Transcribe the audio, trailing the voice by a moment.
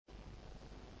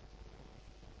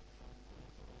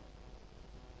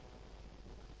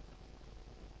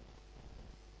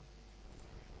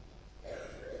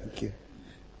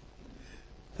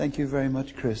Thank you very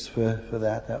much, Chris, for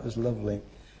that. That was lovely.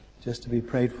 Just to be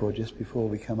prayed for just before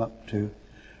we come up to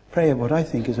pray what I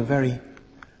think is a very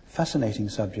fascinating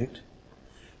subject.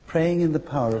 Praying in the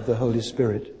power of the Holy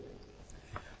Spirit.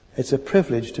 It's a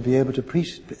privilege to be able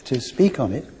to speak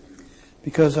on it,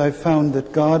 because I've found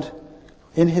that God,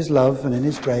 in His love and in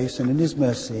His grace and in His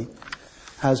mercy,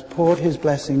 has poured His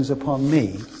blessings upon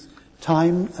me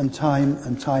time and time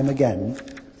and time again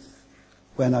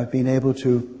when I've been able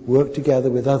to work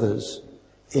together with others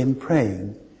in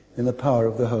praying in the power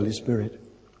of the Holy Spirit.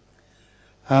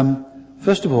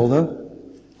 First of all, though,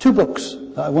 2 books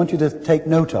that I want you to take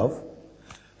note of,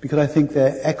 because I think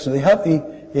they're excellent. They help me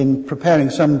in preparing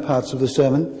some parts of the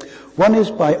sermon. One is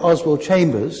by Oswald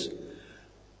Chambers,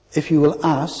 If You Will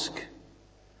Ask,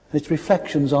 and it's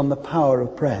reflections on the power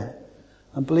of prayer.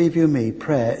 And believe you me,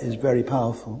 prayer is very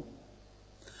powerful.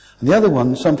 And the other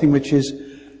one, something which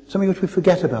we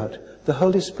forget about, the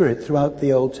Holy Spirit throughout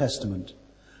the Old Testament.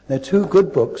 They're 2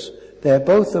 good books. They're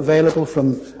both available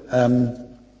from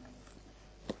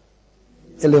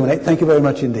Illuminate. Thank you very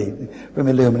much indeed. From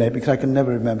Illuminate, because I can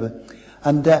never remember.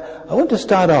 And I want to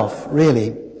start off,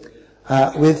 really,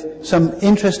 with some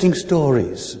interesting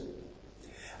stories.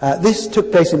 This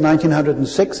took place in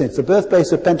 1906. It's the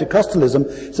birthplace of Pentecostalism.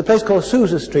 It's a place called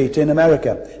Azusa Street in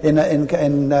America, in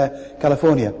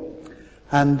California.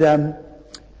 And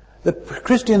the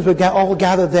Christians were all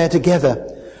gathered there together.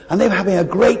 And they were having a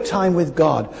great time with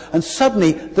God. And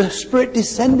suddenly the Spirit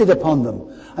descended upon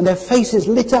them. And their faces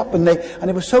lit up, and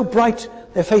it was so bright,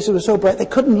 their faces were so bright, they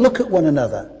couldn't look at one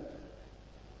another.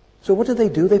 So what did they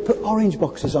do? They put orange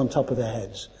boxes on top of their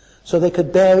heads, so they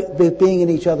could bear being in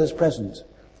each other's presence.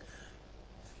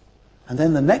 And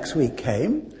then the next week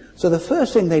came, so the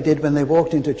first thing they did when they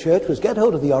walked into church was get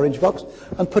hold of the orange box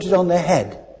and put it on their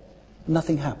head.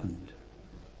 Nothing happened.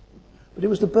 But it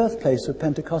was the birthplace of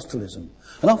Pentecostalism.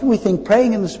 And often we think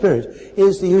praying in the Spirit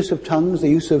is the use of tongues, the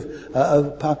use of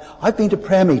power. I've been to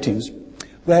prayer meetings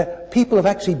where people have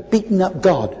actually beaten up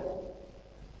God,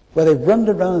 where they've run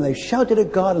around and they've shouted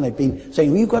at God and they've been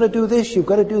saying, well, you've got to do this, you've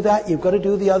got to do that, you've got to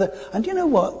do the other. And you know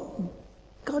what?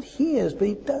 God hears, but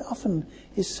He often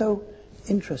is so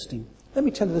interesting. Let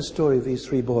me tell you the story of these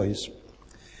 3 boys.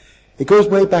 It goes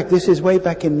way back. This is way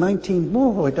back in I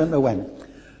don't know when.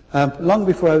 Long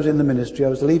before I was in the ministry, I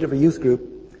was the leader of a youth group.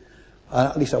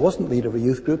 At least I wasn't leader of a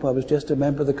youth group, I was just a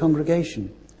member of the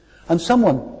congregation. And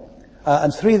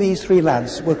these 3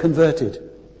 lads were converted.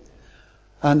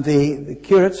 And the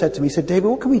curate said to me, he said, David,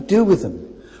 what can we do with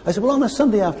them? I said, well, on a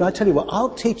Sunday afternoon, I tell you what,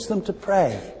 I'll teach them to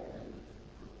pray.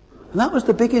 And that was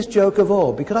the biggest joke of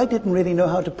all, because I didn't really know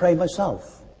how to pray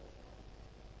myself.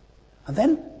 And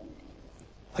then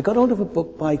I got hold of a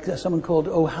book by someone called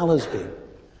O'Hallersby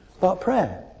about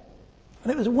prayer.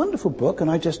 And it was a wonderful book,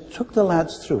 and I just took the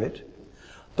lads through it.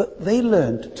 But they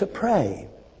learned to pray.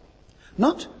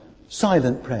 Not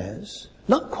silent prayers,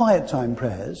 not quiet time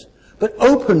prayers, but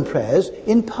open prayers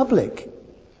in public.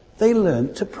 They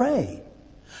learned to pray.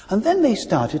 And then they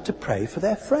started to pray for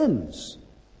their friends.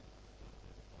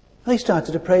 They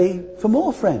started to pray for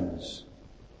more friends.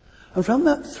 And from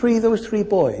those 3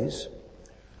 boys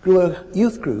grew a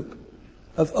youth group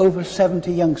of over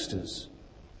 70 youngsters.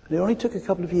 And it only took a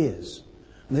couple of years.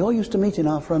 And they all used to meet in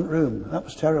our front room. That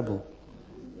was terrible.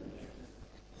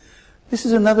 This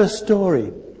is another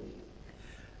story.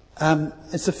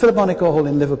 It's the Philharmonic Hall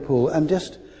in Liverpool, and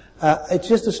it's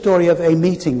just a story of a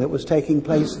meeting that was taking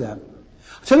place there.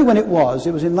 I'll tell you when it was.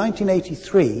 It was in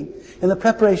 1983, in the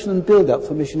preparation and build-up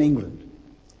for Mission England.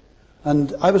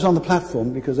 And I was on the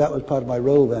platform, because that was part of my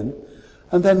role then.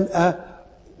 And then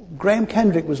Graham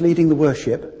Kendrick was leading the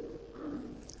worship.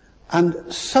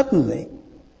 And suddenly,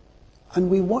 and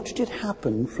we watched it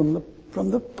happen from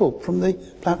the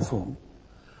platform,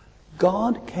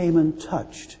 God came and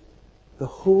touched the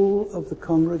whole of the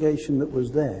congregation that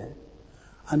was there,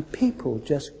 and people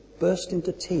just burst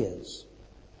into tears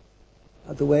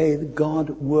at the way that God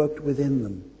worked within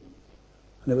them.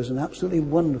 And it was an absolutely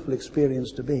wonderful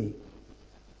experience to be.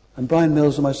 And Brian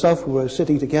Mills and myself, who were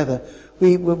sitting together,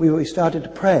 we started to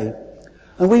pray.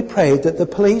 And we prayed that the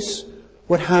police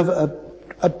would have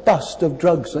a bust of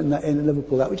drugs in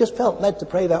Liverpool. That we just felt led to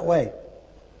pray that way.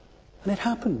 And it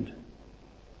happened.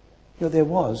 There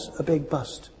was a big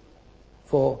bust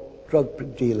for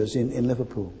drug dealers in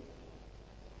Liverpool.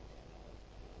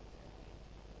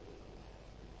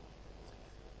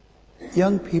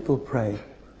 Young people pray.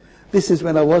 This is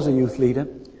when I was a youth leader.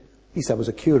 At least I was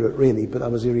a curate, really, but I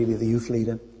was really the youth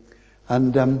leader.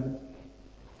 And the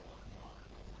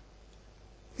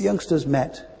youngsters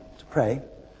met to pray.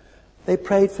 They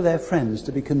prayed for their friends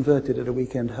to be converted at a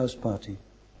weekend house party.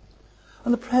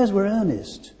 And the prayers were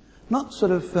earnest. Not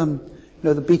sort of,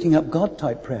 the beating up God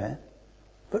type prayer.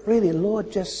 But really,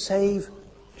 Lord, just save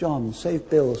John, save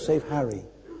Bill, save Harry.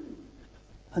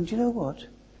 And you know what?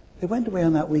 They went away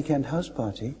on that weekend house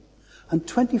party, and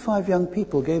 25 young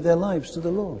people gave their lives to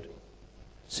the Lord.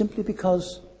 Simply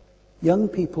because young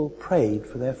people prayed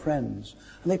for their friends.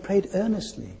 And they prayed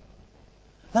earnestly.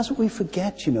 That's what we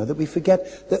forget, that we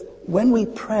forget that when we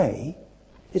pray,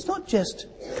 it's not just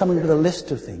coming with a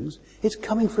list of things, it's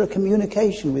coming for a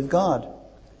communication with God.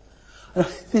 And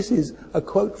this is a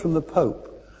quote from the Pope.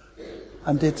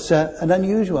 And it's an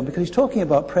unusual one, because he's talking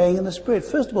about praying in the Spirit.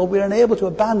 First of all, we are enabled to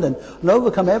abandon and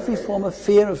overcome every form of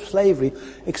fear of slavery,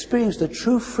 experience the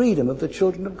true freedom of the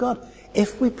children of God.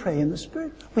 If we pray in the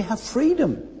Spirit, we have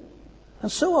freedom.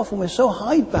 And so often we're so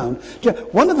hidebound.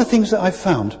 One of the things that I've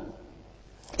found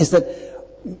is that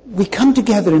we come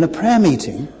together in a prayer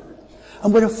meeting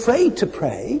and we're afraid to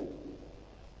pray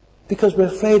because we're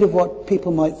afraid of what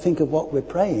people might think of what we're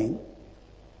praying.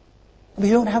 We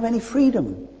don't have any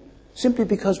freedom simply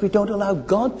because we don't allow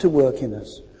God to work in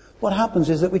us. What happens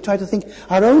is that we try to think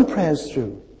our own prayers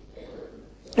through.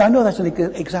 Now, I know that's an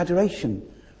exaggeration,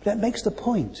 but that makes the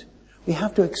point. We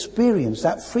have to experience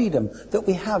that freedom that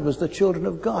we have as the children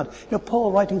of God.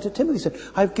 Paul, writing to Timothy, said,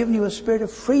 I've given you a spirit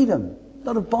of freedom,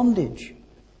 not of bondage.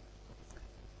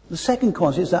 The second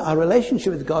cause is that our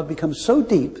relationship with God becomes so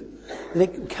deep that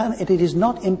it is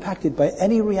not impacted by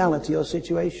any reality or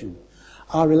situation.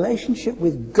 Our relationship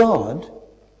with God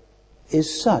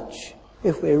is such,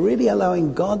 if we're really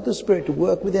allowing God the Spirit to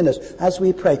work within us as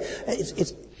we pray,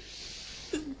 it's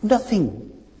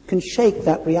nothing can shake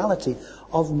that reality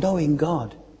of knowing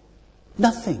God.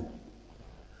 Nothing.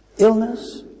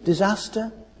 Illness,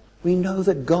 disaster, we know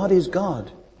that God is God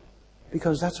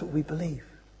because that's what we believe.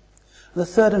 The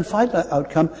third and final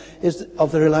outcome is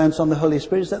of the reliance on the Holy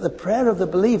Spirit is that the prayer of the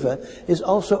believer is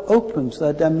also open to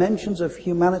the dimensions of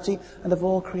humanity and of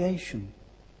all creation.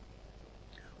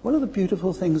 One of the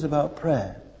beautiful things about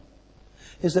prayer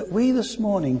is that we this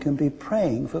morning can be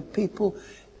praying for people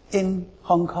in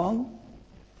Hong Kong,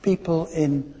 people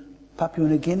in Papua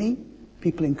New Guinea,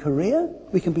 people in Korea.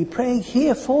 We can be praying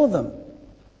here for them.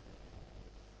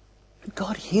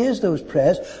 God hears those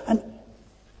prayers and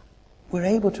we're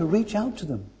able to reach out to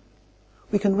them.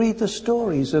 We can read the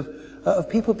stories of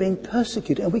people being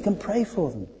persecuted and we can pray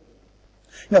for them.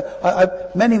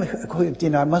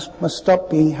 I must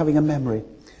stop having a memory.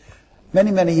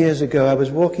 Many years ago, I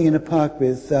was walking in a park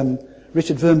with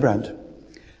Richard Wurmbrandt,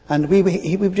 and we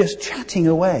were just chatting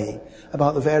away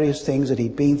about the various things that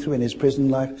he'd been through in his prison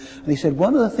life. And he said,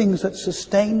 one of the things that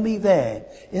sustained me there,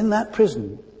 in that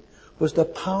prison, was the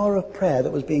power of prayer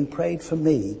that was being prayed for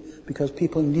me, because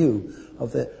people knew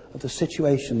of the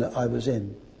situation that I was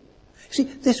in. See,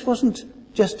 this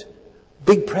wasn't just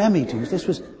big prayer meetings. This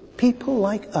was people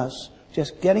like us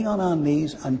just getting on our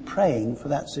knees and praying for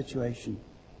that situation.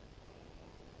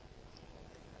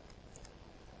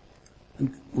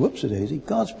 And whoops-a-daisy,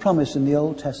 God's promise in the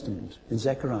Old Testament, in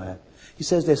Zechariah, he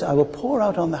says this, I will pour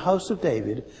out on the house of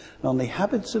David and on the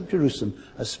inhabitants of Jerusalem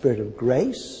a spirit of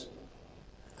grace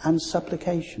and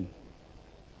supplication.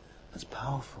 That's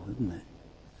powerful, isn't it?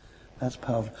 That's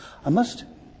powerful. I must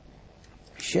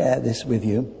share this with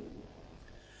you.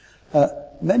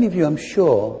 Many of you, I'm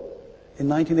sure, in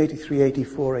 1983,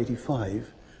 84,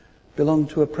 85,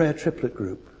 belonged to a prayer triplet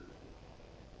group.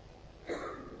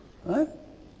 Right?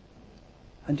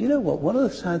 And do you know what? One of the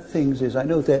sad things is, I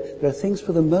know there are things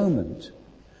for the moment,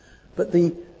 but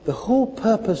the whole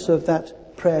purpose of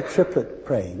that prayer triplet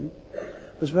praying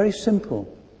was very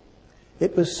simple.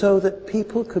 It was so that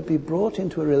people could be brought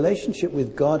into a relationship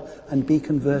with God and be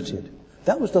converted.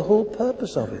 That was the whole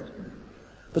purpose of it.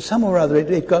 But somehow or other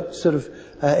it got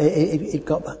it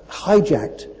got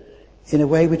hijacked in a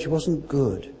way which wasn't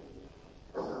good.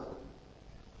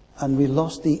 And we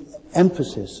lost the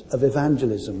emphasis of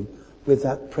evangelism with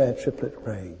that prayer triplet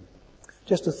praying.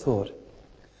 Just a thought.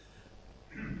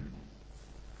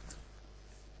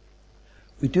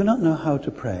 We do not know how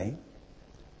to pray.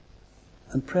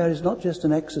 And prayer is not just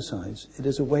an exercise, it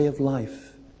is a way of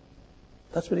life.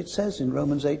 That's what it says in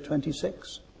Romans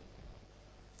 8:26.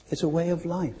 It's a way of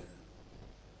life.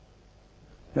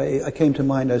 I came to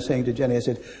mind, I was saying to Jenny, I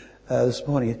said this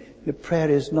morning, prayer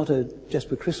is not just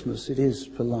for Christmas, it is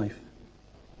for life.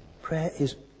 Prayer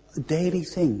is a daily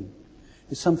thing.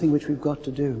 It's something which we've got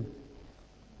to do.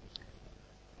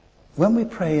 When we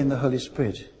pray in the Holy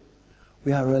Spirit,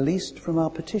 we are released from our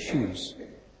petitions.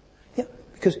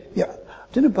 Because I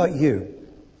don't know about you,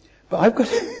 but I've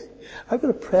got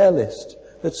a prayer list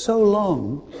that's so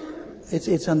long,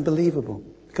 it's unbelievable.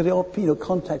 Because they're all,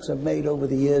 contacts I've made over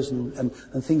the years and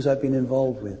things I've been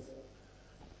involved with.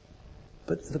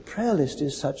 But the prayer list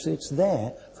is such that it's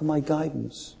there for my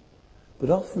guidance. But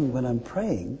often when I'm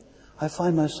praying, I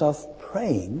find myself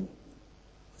praying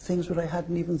things that I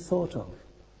hadn't even thought of.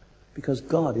 Because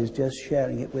God is just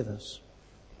sharing it with us.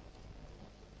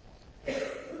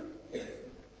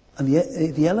 And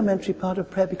the elementary part of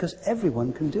prayer, because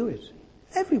everyone can do it.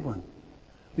 Everyone.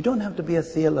 We don't have to be a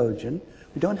theologian.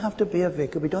 We don't have to be a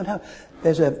vicar.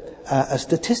 There's a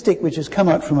statistic which has come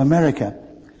out from America,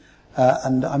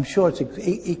 and I'm sure it's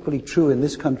equally true in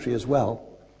this country as well,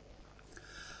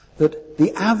 that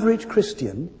the average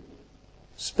Christian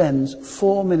spends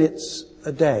 4 minutes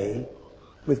a day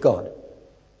with God.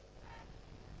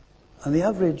 And the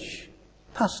average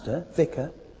pastor,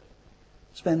 vicar,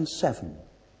 spends 7.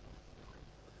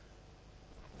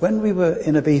 When we were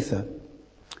in Ibiza,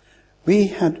 we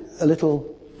had a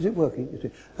little... Is it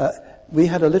working? We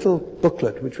had a little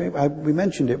booklet, which we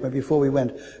mentioned it before we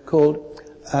went, called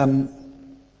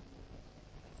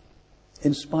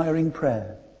Inspiring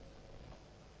Prayer.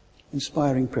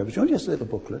 Inspiring Prayer. It's only just a little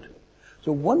booklet. It's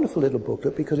a wonderful little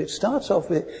booklet because it starts off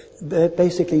with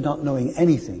basically not knowing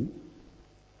anything,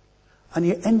 and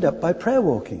you end up by prayer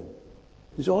walking.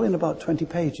 It's all in about 20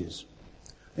 pages.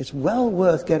 It's well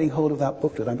worth getting hold of that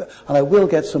booklet. And I will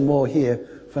get some more here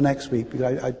for next week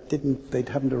because they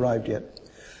haven't arrived yet.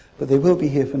 But they will be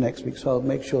here for next week, so I'll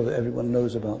make sure that everyone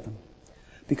knows about them.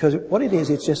 Because what it is,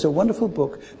 it's just a wonderful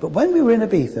book. But when we were in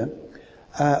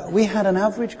Ibiza, we had an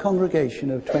average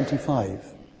congregation of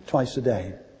 25 twice a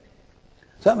day.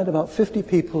 So that meant about 50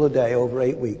 people a day over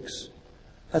 8 weeks.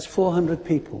 That's 400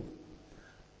 people.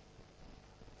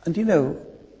 And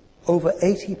over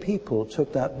 80 people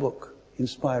took that book,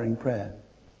 Inspiring Prayer,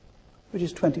 which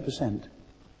is 20%.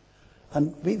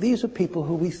 And these are people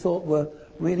who we thought were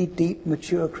really deep,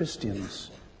 mature Christians,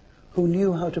 who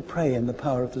knew how to pray in the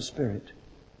power of the Spirit.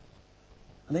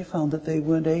 And they found that they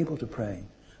weren't able to pray,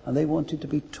 and they wanted to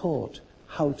be taught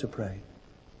how to pray.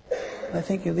 And I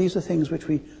think these are things which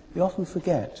we often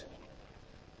forget,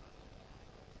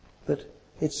 that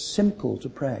it's simple to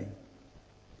pray,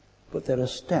 but there are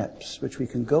steps which we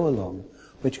can go along,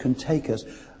 which can take us.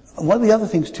 And one of the other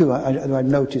things too, I've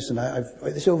noticed, and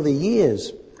this over the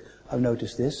years, I've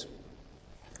noticed this,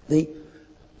 the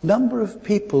number of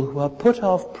people who are put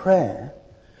off prayer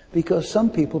because some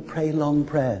people pray long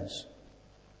prayers.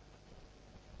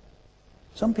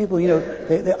 Some people,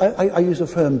 I use the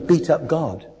term beat up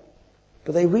God,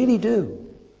 but they really do.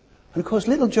 And of course,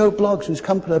 little Joe Bloggs, who's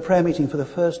come to a prayer meeting for the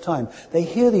first time, they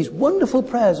hear these wonderful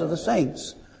prayers of the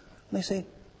saints, and they say,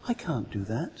 I can't do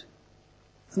that.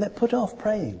 And they're put off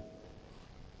praying.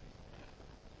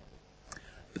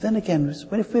 But then again,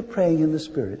 if we're praying in the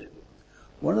Spirit,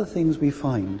 one of the things we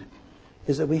find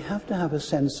is that we have to have a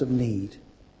sense of need.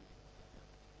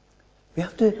 We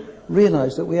have to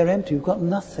realize that we are empty, we've got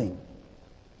nothing.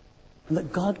 And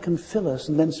that God can fill us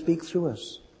and then speak through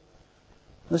us.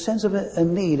 And the sense of a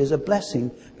need is a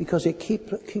blessing because it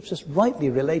keeps us rightly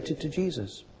related to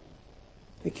Jesus.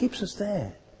 It keeps us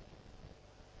there.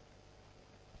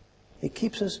 It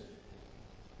keeps us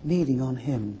needing on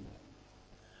Him.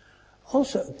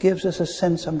 Also gives us a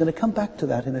sense, I'm going to come back to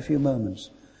that in a few moments,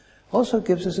 also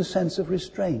gives us a sense of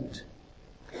restraint.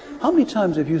 How many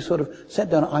times have you sort of sat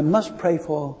down, I must pray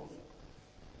for,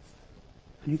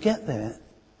 and you get there,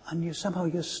 and you're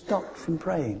stopped from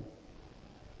praying.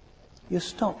 You're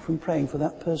stopped from praying for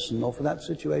that person or for that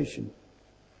situation.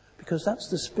 Because that's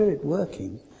the Spirit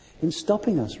working in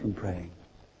stopping us from praying.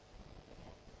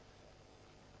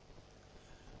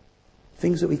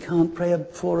 Things that we can't pray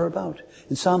for or about.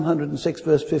 In Psalm 106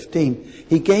 verse 15,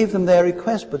 He gave them their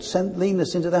request but sent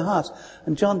leanness into their hearts.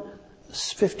 And John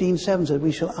 15:7 said,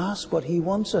 we shall ask what He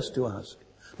wants us to ask.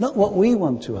 Not what we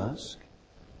want to ask.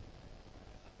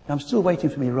 I'm still waiting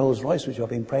for my Rolls Royce, which I've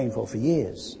been praying for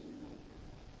years.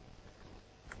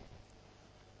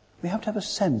 We have to have a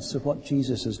sense of what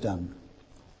Jesus has done.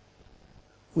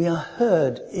 We are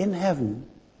heard in heaven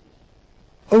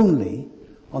only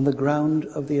on the ground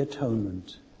of the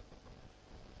atonement.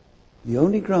 The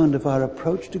only ground of our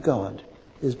approach to God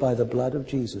is by the blood of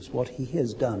Jesus, what He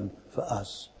has done for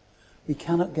us. We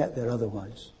cannot get there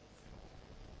otherwise.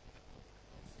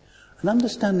 And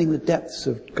understanding the depths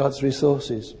of God's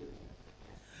resources,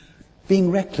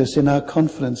 being reckless in our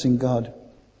confidence in God.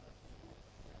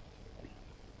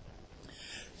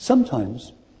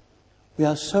 Sometimes we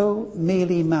are so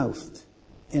mealy-mouthed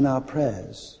in our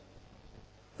prayers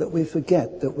that we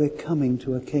forget that we're coming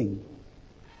to a King.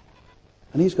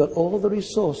 And He's got all the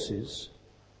resources,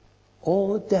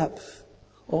 all the depth,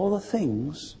 all the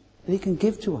things that He can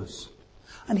give to us.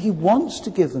 And he wants to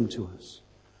give them to us.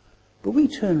 But we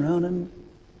turn around and,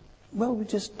 well, we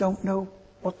just don't know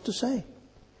what to say.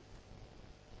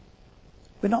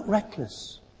 We're not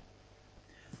reckless.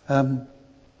 And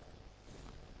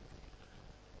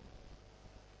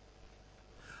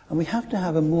we have to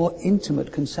have a more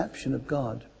intimate conception of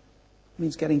God. It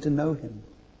means getting to know him.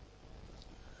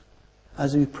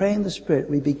 As we pray in the Spirit,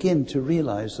 we begin to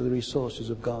realize the resources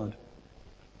of God.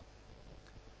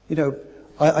 You know,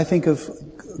 I think of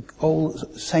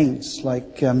old saints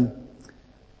like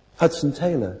Hudson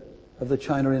Taylor of the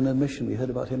China Inland Mission. We heard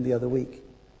about him the other week.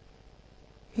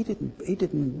 He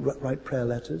didn't write prayer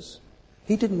letters.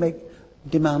 He didn't make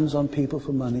demands on people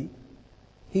for money.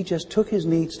 He just took his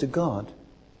needs to God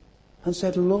and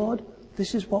said, Lord,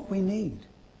 this is what we need.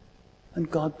 And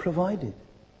God provided.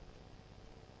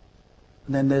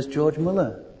 And then there's George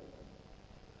Muller,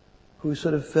 who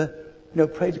sort of,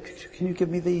 prayed, can you give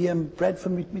me the bread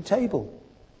from my table?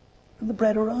 And the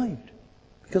bread arrived,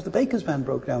 because the baker's van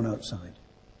broke down outside.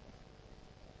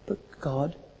 But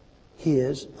God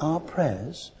hears our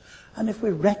prayers, and if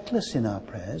we're reckless in our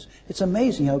prayers, it's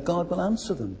amazing how God will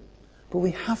answer them. But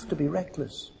we have to be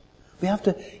reckless. We have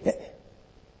to...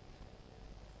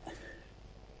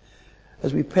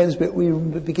 As we pray in the Spirit, we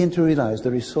begin to realize the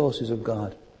resources of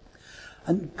God.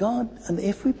 And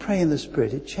if we pray in the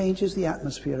Spirit, it changes the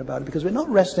atmosphere about it, because we're not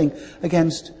wrestling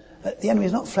against, the enemy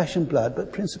is not flesh and blood,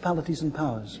 but principalities and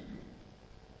powers.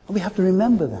 And we have to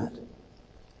remember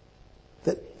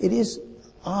that it is,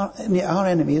 our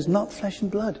enemy is not flesh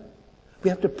and blood. We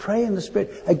have to pray in the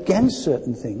Spirit against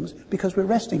certain things, because we're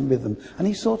wrestling with them, and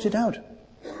he sorts it out.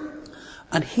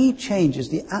 And he changes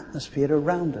the atmosphere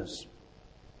around us.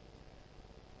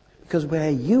 Because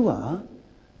where you are,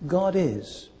 God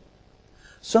is.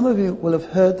 Some of you will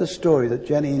have heard the story that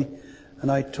Jenny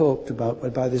and I talked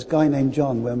about by this guy named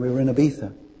John when we were in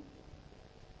Ibiza.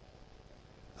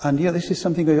 And this is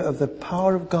something of the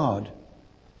power of God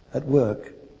at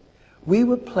work. We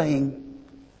were playing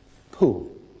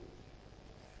pool.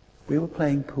 We were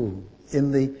playing pool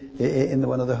in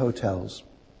one of the hotels.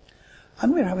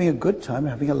 And we were having a good time,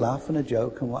 having a laugh and a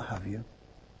joke and what have you.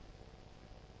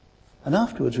 And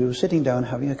afterwards we were sitting down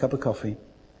having a cup of coffee.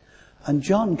 And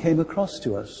John came across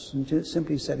to us and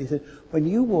simply said, he said, when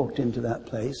you walked into that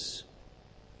place,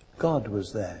 God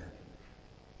was there.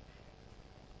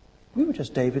 We were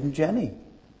just David and Jenny.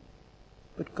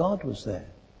 But God was there.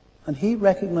 And he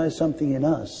recognized something in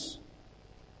us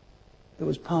that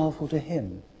was powerful to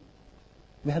him.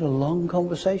 We had a long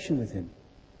conversation with him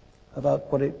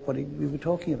about what we were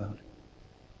talking about.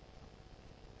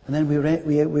 And then we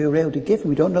were able to give him,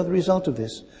 we don't know the result of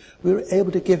this, we were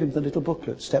able to give him the little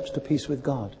booklet, Steps to Peace with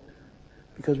God,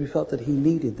 because we felt that he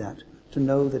needed that to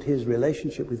know that his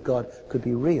relationship with God could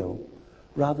be real,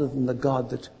 rather than the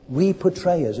God that we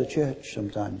portray as a church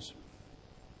sometimes.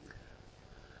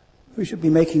 We should be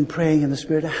making praying in the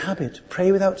Spirit a habit.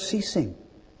 Pray without ceasing.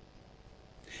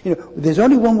 There's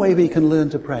only one way we can learn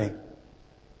to pray.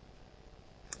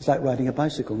 It's like riding a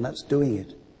bicycle, and that's doing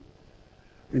it.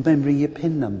 Remembering your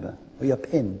PIN number, or your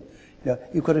PIN.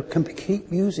 You've got to keep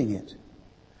using it.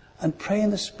 And pray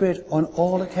in the Spirit on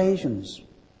all occasions.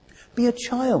 Be a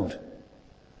child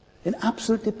in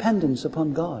absolute dependence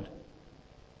upon God.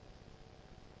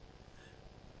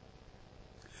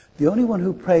 The only one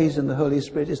who prays in the Holy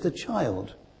Spirit is the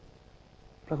child.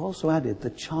 But I've also added the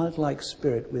childlike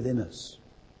spirit within us.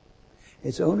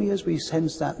 It's only as we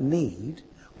sense that need,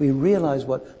 we realize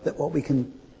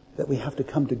that we have to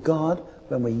come to God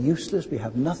when we're useless, we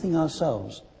have nothing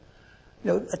ourselves.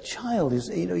 A child is,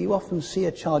 you often see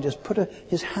a child just put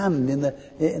his hand in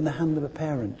the hand of a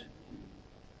parent.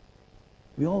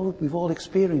 We've all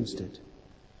experienced it.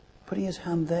 Putting his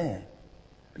hand there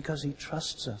because he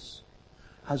trusts us,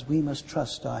 as we must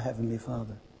trust our Heavenly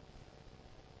Father.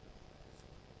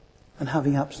 And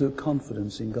having absolute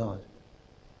confidence in God.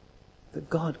 That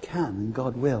God can and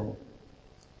God will.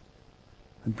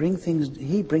 And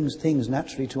he brings things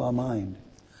naturally to our mind.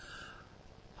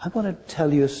 I want to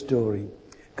tell you a story,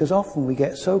 because often we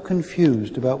get so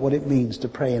confused about what it means to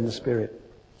pray in the Spirit.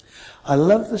 I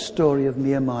love the story of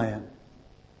Nehemiah.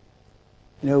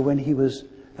 When he was,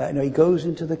 he goes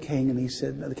into the king and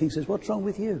the king says, "What's wrong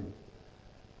with you?"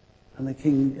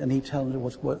 And he tells him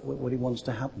what he wants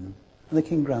to happen. And the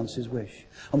king grants his wish.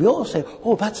 And we all say,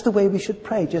 "Oh, that's the way we should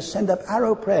pray. Just send up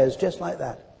arrow prayers just like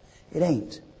that." It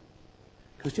ain't.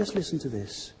 Because just listen to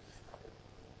this.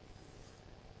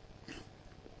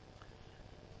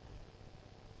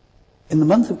 In the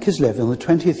month of Kislev, on the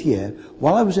 20th year,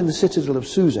 while I was in the citadel of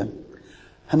Susa,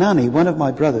 Hanani, one of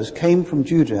my brothers, came from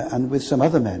Judah and with some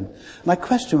other men, and I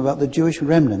questioned him about the Jewish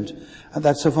remnant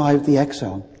that survived the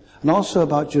exile, and also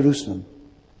about Jerusalem.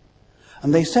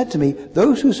 And they said to me,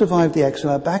 those who survived the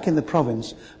exile are back in the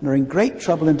province and are in great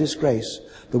trouble and disgrace.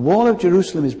 The wall of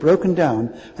Jerusalem is broken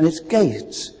down, and its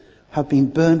gates have been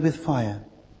burned with fire.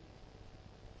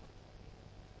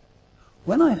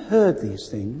 When I heard these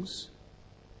things,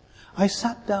 I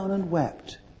sat down and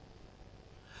wept.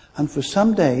 And for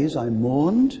some days I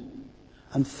mourned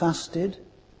and fasted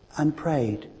and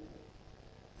prayed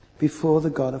before the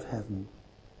God of heaven.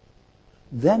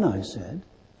 Then I said,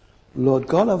 Lord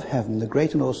God of heaven, the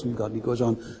great and awesome God. And he goes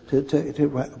on to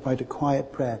write a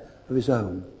quiet prayer of his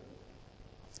own.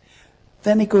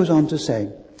 Then he goes on to say,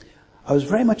 I was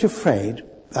very much afraid,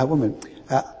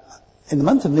 in the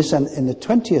month of Nisan, in the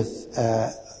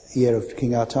 20th year of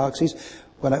King Artaxerxes,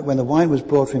 when the wine was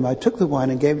brought for him, I took the wine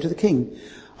and gave it to the king.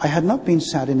 I had not been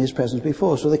sad in his presence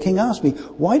before. So the king asked me,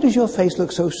 why does your face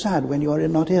look so sad when you are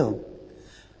not ill?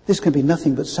 This can be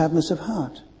nothing but sadness of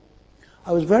heart.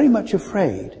 I was very much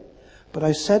afraid, but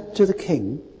I said to the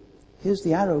king, here's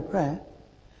the arrow prayer,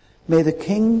 may the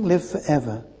king live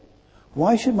forever.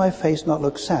 Why should my face not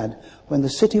look sad when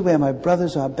the city where my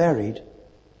brothers are buried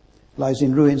lies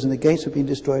in ruins and the gates have been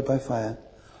destroyed by fire?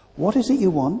 What is it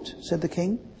you want? Said the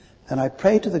king. And I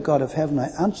prayed to the God of heaven. I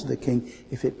answered the king,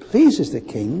 if it pleases the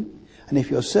king, and if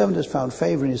your servant has found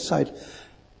favor in his sight,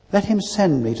 let him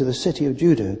send me to the city of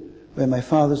Judah where my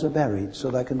fathers are buried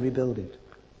so that I can rebuild it.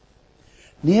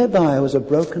 Nearby was a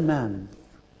broken man,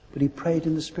 but he prayed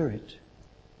in the Spirit.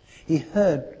 He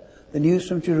heard the news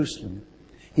from Jerusalem.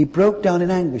 He broke down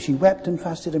in anguish. He wept and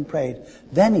fasted and prayed.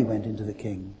 Then he went into the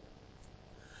king.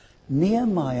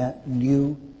 Nehemiah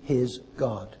knew his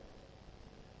God.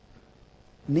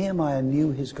 Nehemiah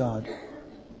knew his God.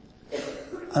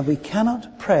 And we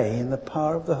cannot pray in the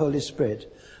power of the Holy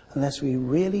Spirit unless we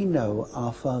really know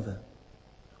our Father.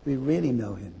 We really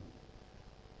know him.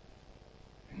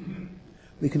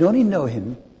 We can only know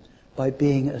him by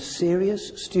being a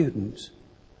serious student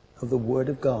of the Word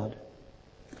of God,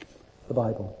 the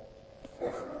Bible.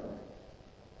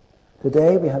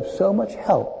 Today we have so much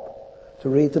help to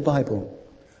read the Bible,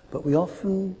 but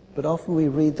often we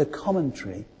read the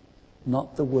commentary,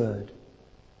 not the Word.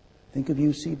 Think of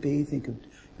UCB, think of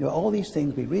all these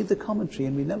things. We read the commentary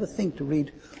and we never think to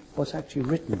read what's actually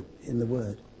written in the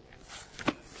Word.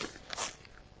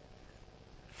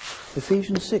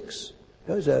 Ephesians 6.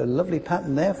 There's a lovely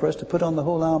pattern there for us to put on the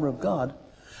whole armour of God.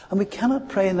 And we cannot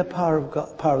pray in the power of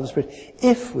the Spirit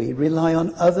if we rely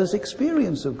on others'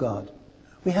 experience of God.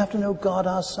 We have to know God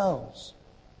ourselves.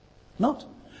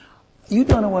 You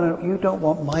don't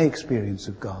want my experience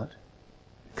of God,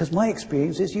 because my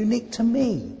experience is unique to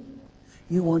me.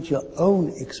 You want your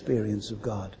own experience of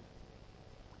God,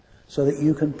 so that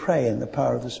you can pray in the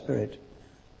power of the Spirit.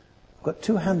 I've got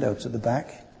 2 handouts at the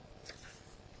back.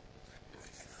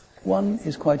 One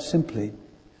is quite simply,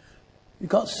 you've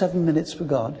got 7 minutes for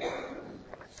God.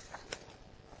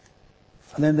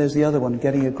 And then there's the other one,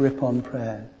 getting a grip on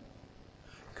prayer.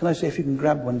 Can I say, if you can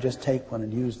grab one, just take one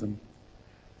and use them.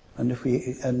 And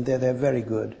they're very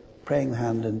good. Praying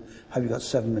hand and have you got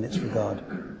 7 minutes for God.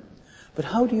 But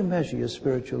how do you measure your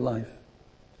spiritual life?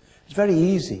 It's very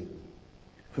easy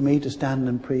for me to stand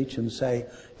and preach and say,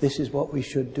 this is what we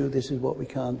should do, this is what we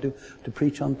can't do, to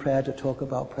preach on prayer, to talk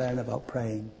about prayer and about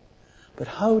praying. But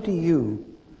how do you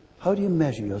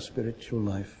measure your spiritual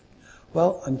life?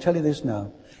 Well, I'm telling you this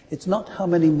now. It's not how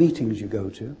many meetings you go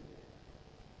to.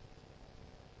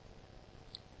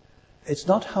 It's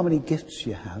not how many gifts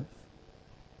you have.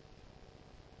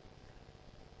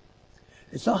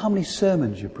 It's not how many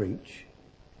sermons you preach.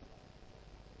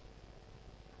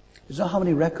 It's not how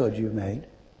many records you've made.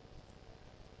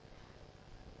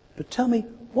 But tell me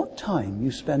what time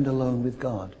you spend alone with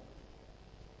God.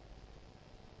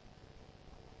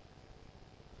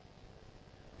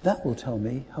 That will tell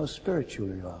me how spiritual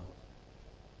you are.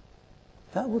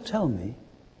 That will tell me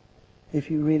if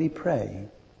you really pray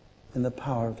in the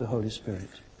power of the Holy Spirit.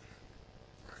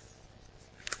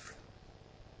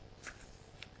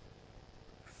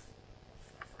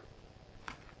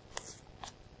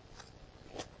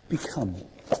 Become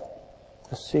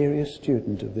a serious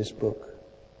student of this book.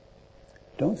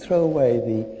 Don't throw away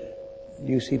the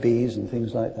UCBs and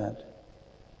things like that.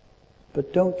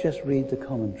 But don't just read the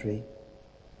commentary.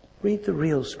 Read the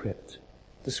real script,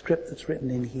 the script that's written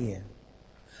in here,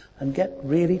 and get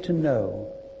really to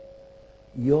know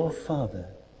your Father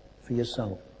for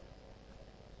yourself.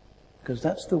 Because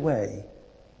that's the way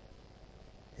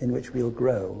in which we'll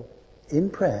grow in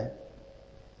prayer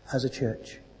as a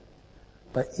church,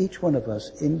 by each one of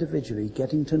us individually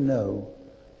getting to know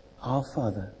our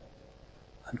Father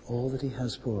and all that he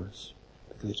has for us,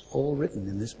 because it's all written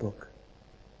in this book.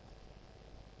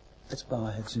 Let's bow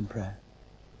our heads in prayer.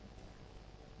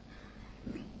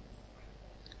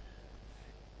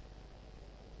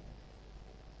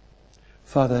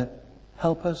 Father,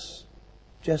 help us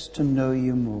just to know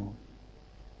you more.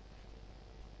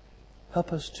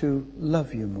 Help us to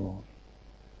love you more.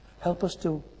 Help us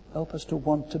to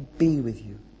want to be with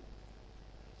you,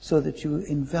 so that you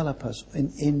envelop us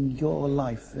in your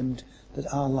life and that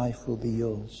our life will be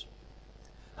yours.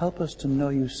 Help us to know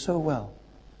you so well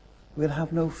we'll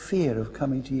have no fear of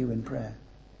coming to you in prayer,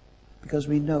 because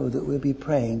we know that we'll be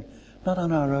praying not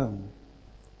on our own,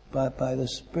 but by the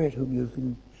Spirit who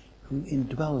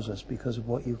indwells us because of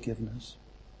what you've given us.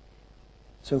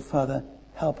 So, Father,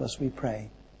 help us, we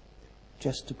pray,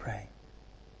 just to pray.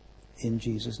 In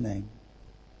Jesus' name.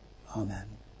 Amen.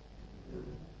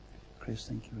 Chris,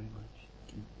 thank you very much.